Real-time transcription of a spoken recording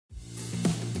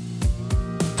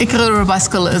EkeRua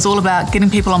ReBicycle is all about getting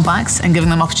people on bikes and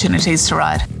giving them opportunities to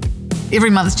ride.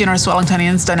 Every month, generous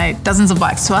Wellingtonians donate dozens of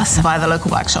bikes to us via the local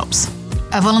bike shops.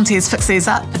 Our volunteers fix these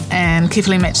up and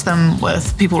carefully match them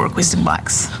with people requesting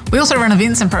bikes. We also run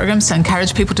events and programs to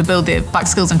encourage people to build their bike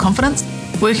skills and confidence.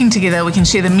 Working together, we can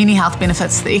share the many health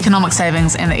benefits, the economic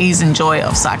savings and the ease and joy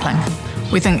of cycling.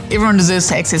 We think everyone deserves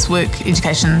to access work,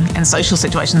 education and social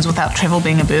situations without travel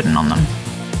being a burden on them.